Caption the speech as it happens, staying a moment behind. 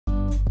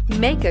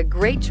Make a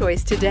great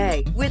choice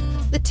today with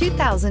the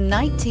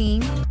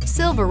 2019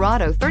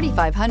 Silverado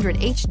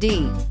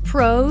 3500HD.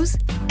 Pros,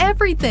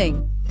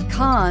 everything.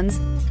 Cons,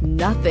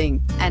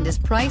 nothing, and is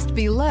priced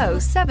below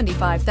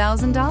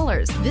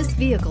 $75,000. This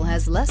vehicle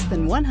has less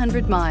than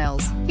 100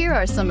 miles. Here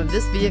are some of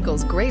this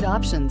vehicle's great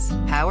options: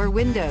 power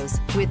windows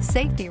with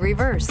safety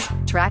reverse,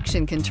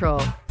 traction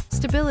control,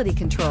 stability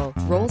control,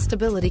 roll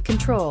stability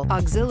control,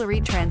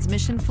 auxiliary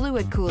transmission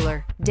fluid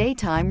cooler,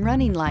 daytime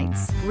running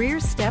lights, rear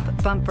step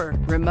bumper,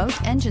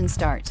 remote engine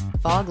start,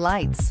 fog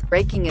lights,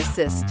 braking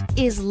assist.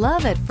 Is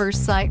love at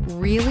first sight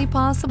really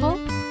possible?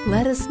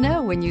 Let us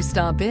know when you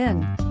stop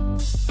in.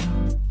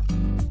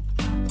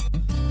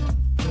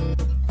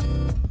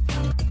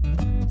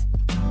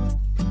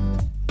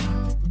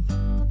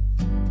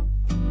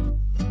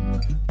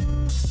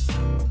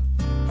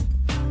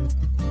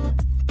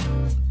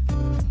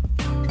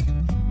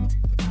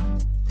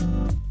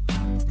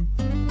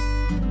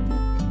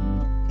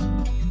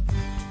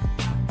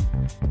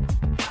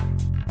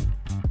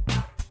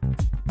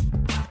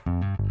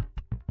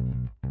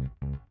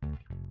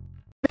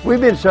 We've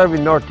been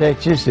serving North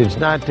Texas since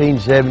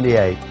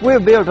 1978.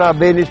 We've built our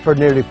business for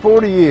nearly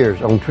 40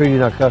 years on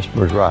treating our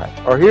customers right.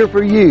 Are here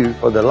for you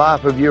for the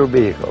life of your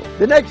vehicle.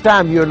 The next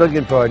time you're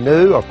looking for a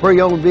new or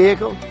pre-owned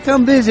vehicle,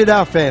 come visit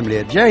our family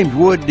at James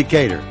Wood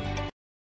Decatur.